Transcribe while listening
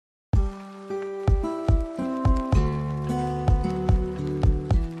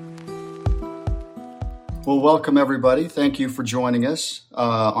Well, welcome everybody. Thank you for joining us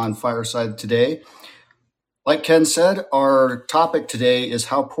on Fireside today. Like Ken said, our topic today is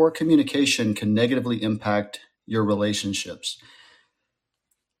how poor communication can negatively impact your relationships.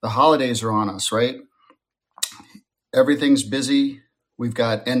 The holidays are on us, right? Everything's busy. We've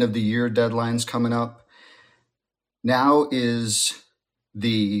got end of the year deadlines coming up. Now is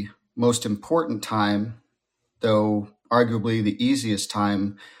the most important time, though arguably the easiest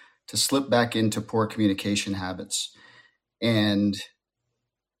time, to slip back into poor communication habits. And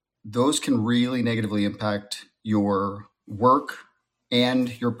those can really negatively impact your work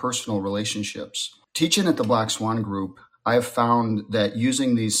and your personal relationships. Teaching at the Black Swan Group, I have found that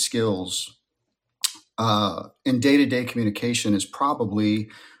using these skills in day-to-day communication is probably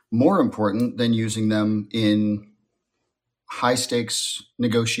more important than using them in high-stakes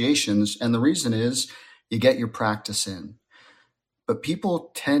negotiations. And the reason is you get your practice in. But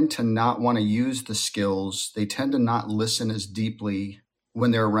people tend to not want to use the skills. They tend to not listen as deeply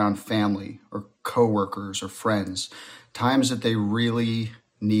when they're around family or coworkers or friends, times that they really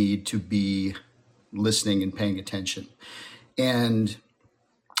need to be listening and paying attention. And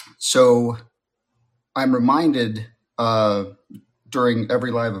so I'm reminded during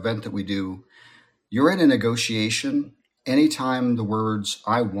every live event that we do, you're in a negotiation. Anytime the words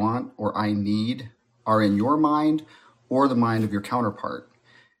I want or I need are in your mind or the mind of your counterpart.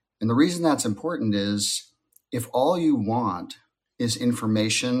 And the reason that's important is if all you want is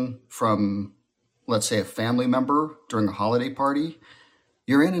information from, let's say, a family member during a holiday party,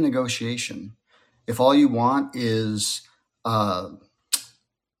 you're in a negotiation. If all you want is a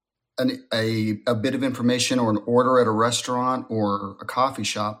bit of information or an order at a restaurant or a coffee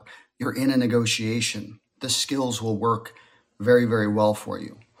shop, you're in a negotiation. The skills will work very, very well for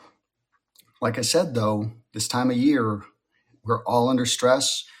you. Like I said, though, this time of year, we're all under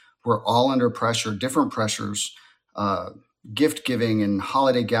stress. We're all under pressure, different pressures, gift giving and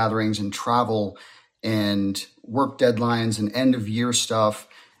holiday gatherings and travel and work deadlines and end of year stuff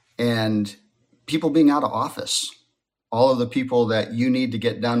and people being out of office. All of the people that you need to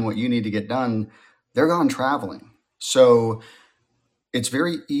get done what you need to get done, they're gone traveling. So it's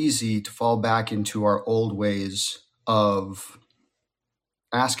very easy to fall back into our old ways of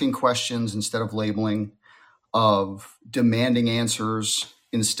asking questions instead of labeling, of demanding answers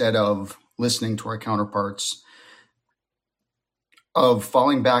instead of listening to our counterparts, of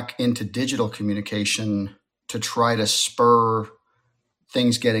falling back into digital communication to try to spur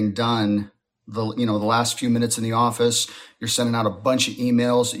things getting done. The last few minutes in the office, you're sending out a bunch of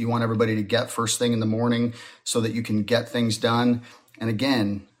emails that you want everybody to get first thing in the morning so that you can get things done. And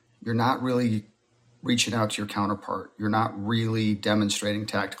again, you're not really reaching out to your counterpart. You're not really demonstrating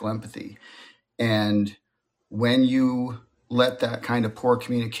tactical empathy. And when you let that kind of poor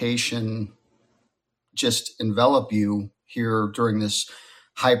communication just envelop you here during this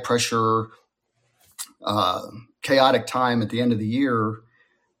high pressure, chaotic time at the end of the year,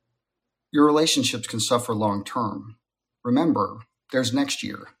 your relationships can suffer long term. Remember, there's next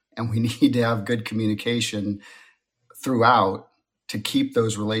year, and we need to have good communication throughout to keep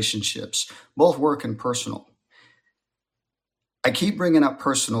those relationships, both work and personal. I keep bringing up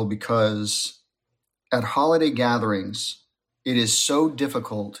personal because at holiday gatherings, it is so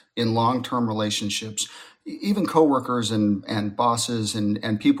difficult in long-term relationships, even coworkers and bosses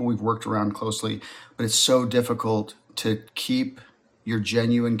and people we've worked around closely, but it's so difficult to keep your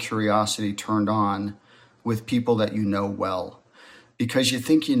genuine curiosity turned on with people that you know well, because you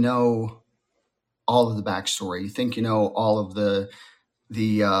think you know all of the backstory. You think you know all of the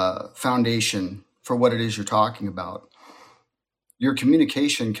foundation for what it is you're talking about. Your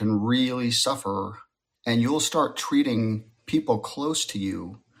communication can really suffer, and you'll start treating people close to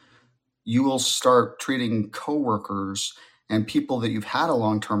you. You will start treating coworkers and people that you've had a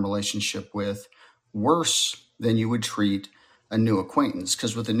long-term relationship with worse than you would treat a new acquaintance.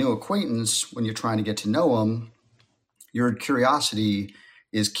 Because with a new acquaintance, when you're trying to get to know them, your curiosity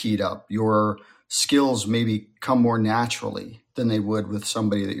is keyed up. Your skills maybe come more naturally than they would with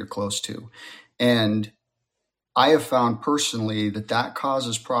somebody that you're close to. And I have found personally that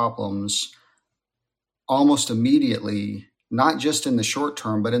causes problems almost immediately, not just in the short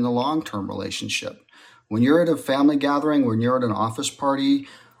term, but in the long-term relationship. When you're at a family gathering, when you're at an office party,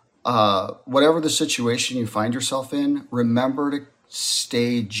 whatever the situation you find yourself in, remember to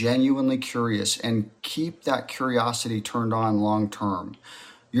stay genuinely curious and keep that curiosity turned on long-term.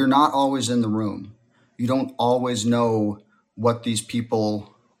 You're not always in the room. You don't always know what these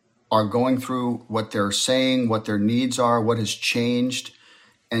people are going through, what they're saying, what their needs are, what has changed.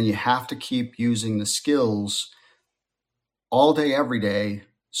 And you have to keep using the skills all day, every day,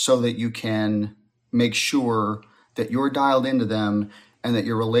 so that you can make sure that you're dialed into them and that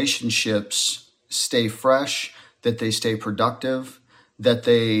your relationships stay fresh, that they stay productive, that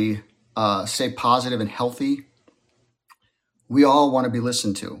they stay positive and healthy. We all want to be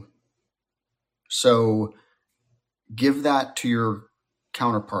listened to. So give that to your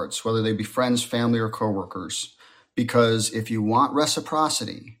counterparts, whether they be friends, family, or coworkers, because if you want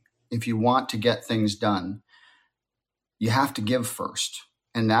reciprocity, if you want to get things done, you have to give first.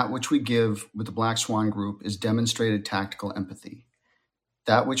 And that which we give with the Black Swan Group is demonstrated tactical empathy.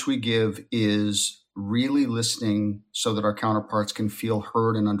 That which we give is really listening so that our counterparts can feel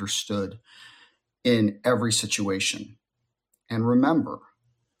heard and understood in every situation. And remember,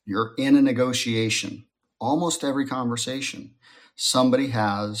 you're in a negotiation. Almost every conversation, somebody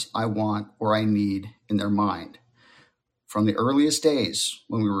has "I want" or "I need" in their mind. From the earliest days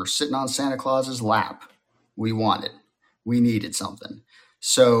when we were sitting on Santa Claus's lap, we wanted, we needed something.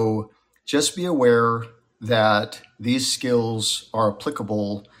 So just be aware that these skills are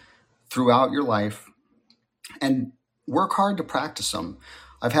applicable throughout your life and work hard to practice them.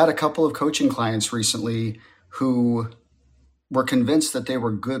 I've had a couple of coaching clients recently who were convinced that they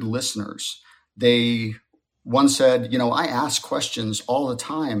were good listeners. One said, I ask questions all the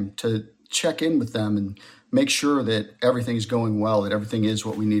time to check in with them and make sure that everything's going well, that everything is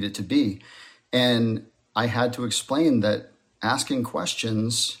what we need it to be. And I had to explain that asking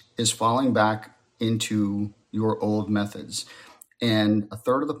questions is falling back into your old methods. And a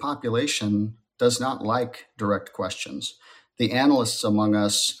third of the population does not like direct questions. The analysts among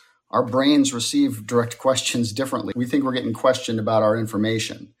us, our brains receive direct questions differently. We think we're getting questioned about our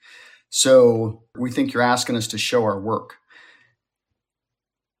information. So we think you're asking us to show our work.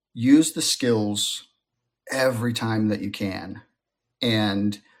 Use the skills every time that you can,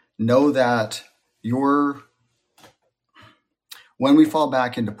 and know that when we fall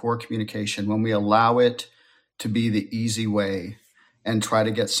back into poor communication, when we allow it to be the easy way and try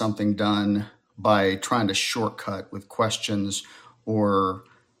to get something done by trying to shortcut with questions or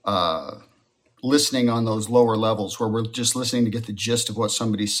listening on those lower levels where we're just listening to get the gist of what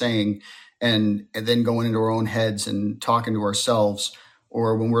somebody's saying and then going into our own heads and talking to ourselves,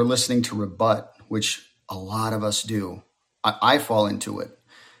 or when we're listening to rebut, which a lot of us do. I fall into it.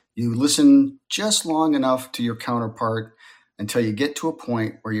 You listen just long enough to your counterpart until you get to a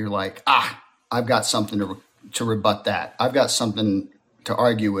point where you're like, I've got something to rebut that. I've got something to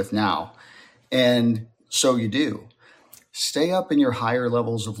argue with now. And so you do. Stay up in your higher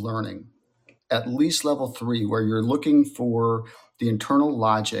levels of learning, at least level 3, where you're looking for the internal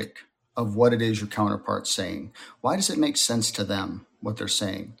logic of what it is your counterpart's saying. Why does it make sense to them, what they're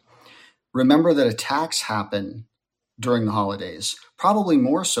saying? Remember that attacks happen during the holidays, probably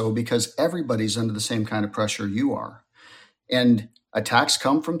more so because everybody's under the same kind of pressure you are. And attacks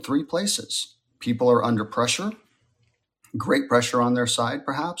come from 3 places. People are under pressure, great pressure on their side,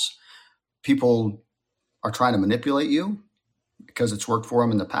 perhaps. People are trying to manipulate you because it's worked for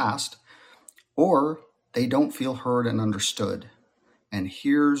them in the past, or they don't feel heard and understood. And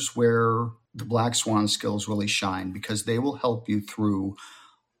here's where the Black Swan skills really shine, because they will help you through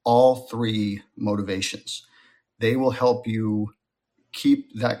all 3 motivations. They will help you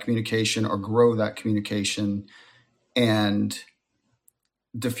keep that communication or grow that communication and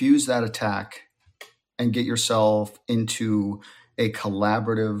diffuse that attack and get yourself into a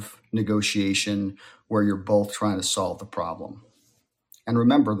collaborative negotiation where you're both trying to solve the problem. And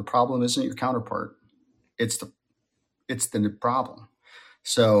remember, the problem isn't your counterpart. It's the problem.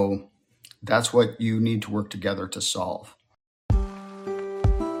 So that's what you need to work together to solve.